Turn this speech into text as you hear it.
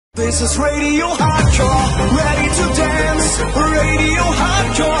This is Radio Hardcore, ready to dance. Radio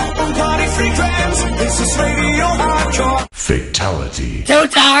Hardcore, on party frequency. This is Radio Hardcore. Fatality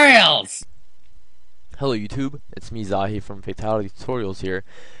Tutorials! Hello YouTube, it's me Zahi from Fatality Tutorials here,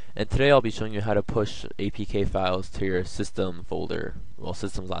 and today I'll be showing you how to push APK files to your system folder, well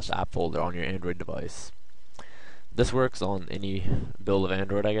system/app folder on your Android device. This works on any build of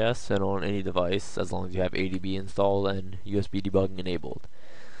Android I guess, and on any device as long as you have ADB installed and USB debugging enabled.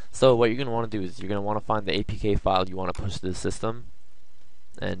 So what you're going to want to do is you're going to want to find the APK file you want to push to the system,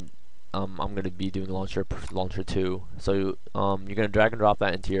 and I'm going to be doing launcher 2. So you're going to drag and drop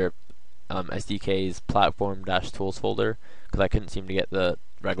that into your SDK's platform-tools folder, because I couldn't seem to get the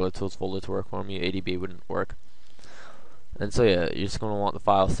regular tools folder to work for me. ADB wouldn't work. And so yeah, you're just going to want the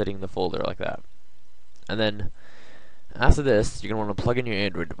file sitting in the folder like that. And then after this, you're going to want to plug in your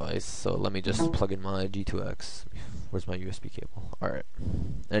Android device. So let me just plug in my G2X. Where's my USB cable? Alright.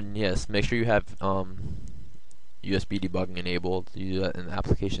 And yes, make sure you have USB debugging enabled. You do that in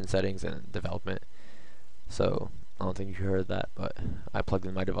application settings and development. So I don't think you heard that, but I plugged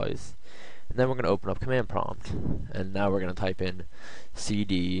in my device. And then we're going to open up command prompt. And now we're going to type in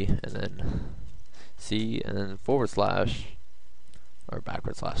cd and then C and then / or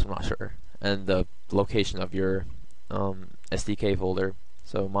backward slash, I'm not sure. And the location of your SDK folder.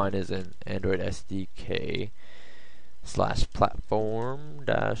 So mine is in Android SDK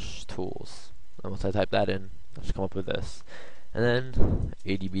 /platform-tools. And once I type that in, I'll just come up with this. And then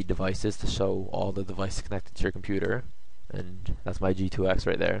ADB devices to show all the devices connected to your computer. And that's my G2X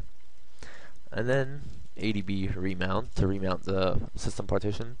right there. And then ADB remount to remount the system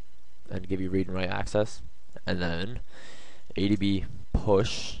partition and give you read and write access. And then ADB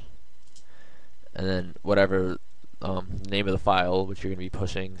push, and then whatever name of the file which you're going to be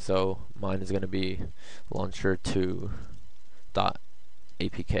pushing. So mine is going to be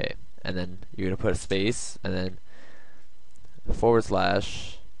launcher2.apk, and then you're going to put a space and then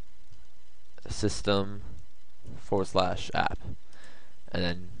 /system/app, and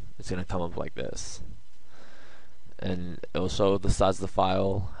then it's going to come up like this, and it will show the size of the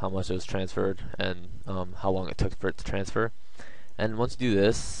file, how much it was transferred, and how long it took for it to transfer. And once you do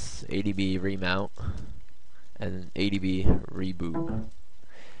this, ADB remount and ADB reboot.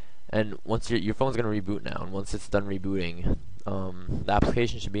 And once your phone's going to reboot now, and once it's done rebooting, the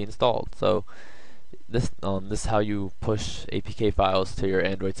application should be installed. So this is how you push APK files to your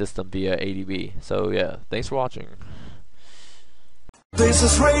Android system via ADB. So yeah, thanks for watching. This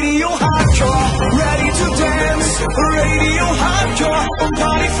is Radio Hardcore, ready to dance. Radio Hardcore, on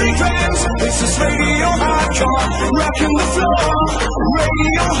party frequency. This is Radio Hardcore, rocking the floor.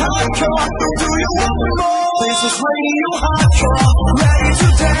 Radio Hardcore, do you want more? This is Radio Hardcore.